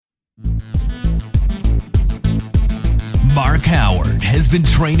Mark Howard has been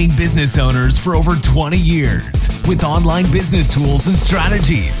training business owners for over 20 years with online business tools and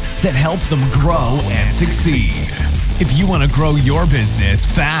strategies that help them grow and succeed. If you want to grow your business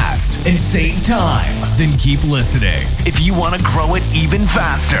fast and save time, then keep listening. If you want to grow it even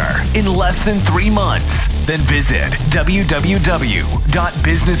faster in less than 3 months, then visit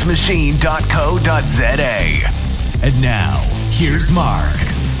www.businessmachine.co.za. And now, here's Mark.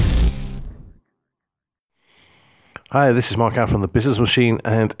 Hi, this is Mark Howard from The Business Machine,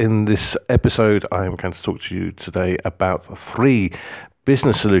 and in this episode I am going to talk to you today about 3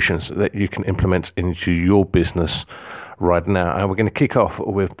 business solutions that you can implement into your business right now. And we're going to kick off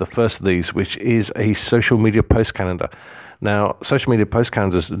with the first of these, which is a social media post calendar. Now, social media post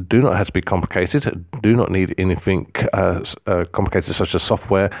calendars do not have to be complicated, do not need anything complicated such as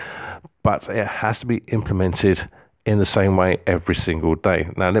software, but it has to be implemented in the same way every single day.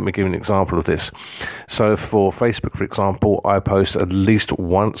 Now, let me give you an example of this. So for Facebook, for example, I post at least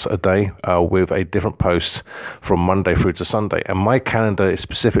once a day with a different post from Monday through to Sunday. And my calendar is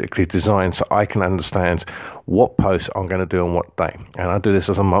specifically designed so I can understand what posts I'm going to do on what day. And I do this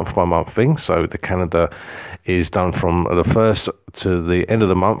as a month-by-month thing. So the calendar is done from the 1st to the end of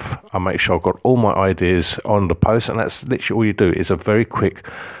the month. I make sure I've got all my ideas on the post. And that's literally all you do. It's a very quick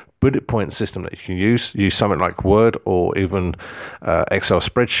bullet point system that you can use something like Word or even Excel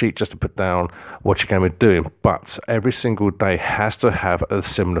spreadsheet just to put down what you're going to be doing. But every single day has to have a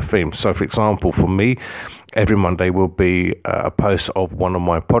similar theme. So for example, for me, every Monday will be a post of one of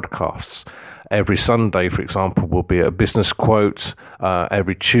my podcasts. Every Sunday, for example, will be a business quote.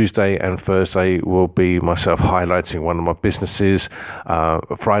 Every Tuesday and Thursday will be myself highlighting one of my businesses.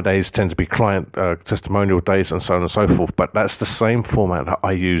 Fridays tend to be client testimonial days and so on and so forth. But that's the same format that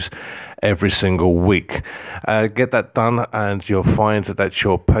I use every single week. Get that done and you'll find that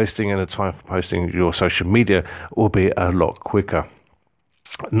your posting and the time for posting your social media will be a lot quicker.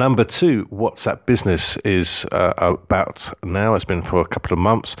 Number 2, WhatsApp Business is about now. It's been for a couple of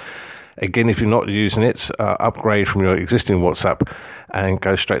months. Again, if you're not using it, upgrade from your existing WhatsApp and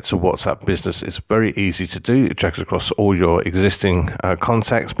go straight to WhatsApp Business. It's very easy to do. It drags across all your existing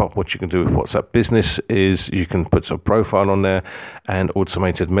contacts. But what you can do with WhatsApp Business is you can put a profile on there and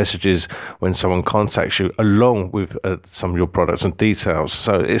automated messages when someone contacts you along with some of your products and details.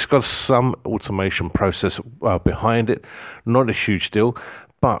 So it's got some automation process behind it. Not a huge deal.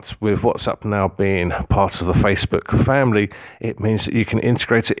 But with WhatsApp now being part of the Facebook family, it means that you can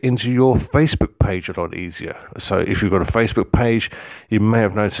integrate it into your Facebook page a lot easier. So if you've got a Facebook page, you may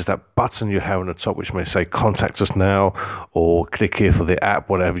have noticed that button you have on the top, which may say contact us now or click here for the app,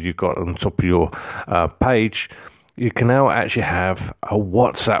 whatever you've got on top of your page. You can now actually have a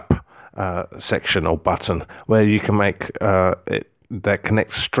WhatsApp section or button where you can make it that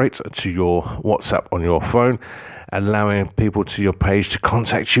connects straight to your WhatsApp on your phone, allowing people to your page to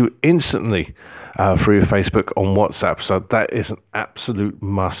contact you instantly through Facebook on WhatsApp. So that is an absolute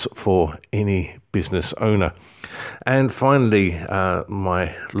must for any business owner. And finally,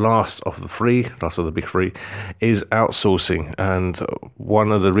 my last of the big 3 is outsourcing. And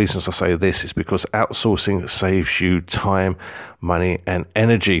one of the reasons I say this is because outsourcing saves you time, money, and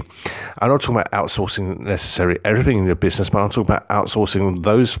energy. I'm not talking about outsourcing necessarily everything in your business, but I'm talking about outsourcing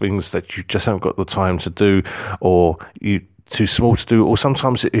those things that you just haven't got the time to do, or you too small to do, or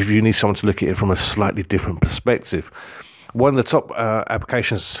sometimes if you need someone to look at it from a slightly different perspective. One of the top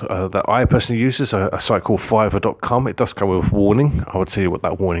applications that I personally use is a site called Fiverr.com. It does come with a warning. I will tell you what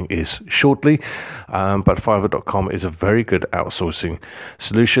that warning is shortly. But Fiverr.com is a very good outsourcing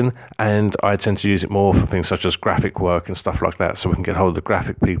solution, and I tend to use it more for things such as graphic work and stuff like that. So we can get hold of the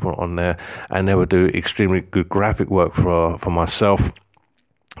graphic people on there, and they will do extremely good graphic work for myself,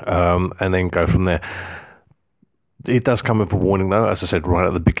 and then go from there. It does come with a warning, though, as I said right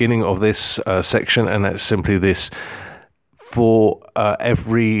at the beginning of this section, and that's simply this. For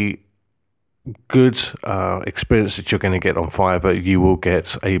every good experience that you're going to get on Fiverr, you will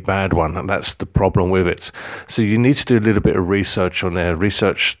get a bad one, and that's the problem with it. So you need to do a little bit of research on there,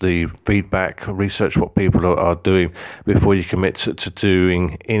 research the feedback, research what people are doing before you commit to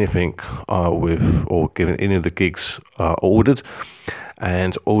doing anything with or getting any of the gigs ordered.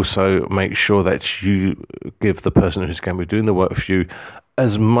 And also make sure that you give the person who's going to be doing the work for you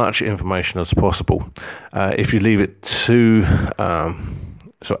as much information as possible. If you leave it too sort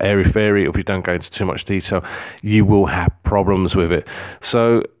of airy-fairy, if you don't go into too much detail, you will have problems with it.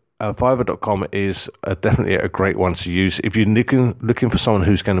 So Fiverr.com is definitely a great one to use. If you're looking for someone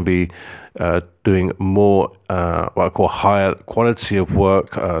who's going to be doing more what I call higher quality of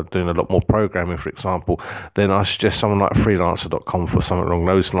work, doing a lot more programming, for example, then I suggest someone like Freelancer.com for something along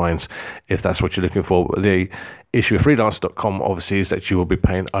those lines, if that's what you're looking for. But the issue with Freelancer.com obviously is that you will be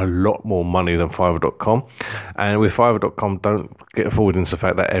paying a lot more money than Fiverr.com. And with Fiverr.com, don't get forward into the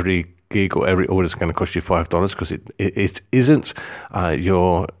fact that every gig or every order is going to cost you $5, because it isn't.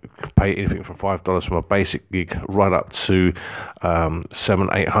 You're pay anything from $5 from a basic gig right up to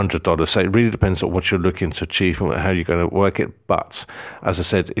 $700-800. So it really depends on what you're looking to achieve and how you're going to work it. But as I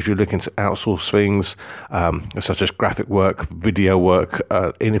said, if you're looking to outsource things such as graphic work, video work,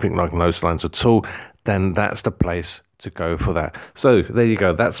 anything like those lines at all, then that's the place to go for that. So there you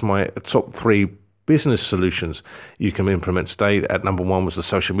go. That's my top 3 business solutions you can implement today. At number 1 was the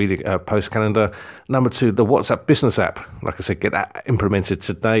social media post calendar. Number 2, the WhatsApp business app. Like I said, get that implemented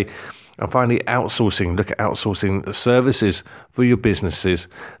today. And finally, outsourcing. Look at outsourcing services for your businesses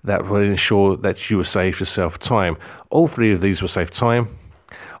that will ensure that you will save yourself time. All 3 of these will save time.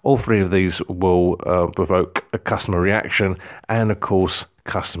 All 3 of these will provoke a customer reaction and, of course,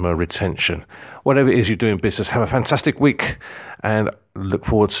 customer retention. Whatever it is you do in business, have a fantastic week, and look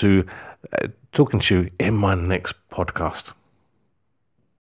forward to talking to you in my next podcast.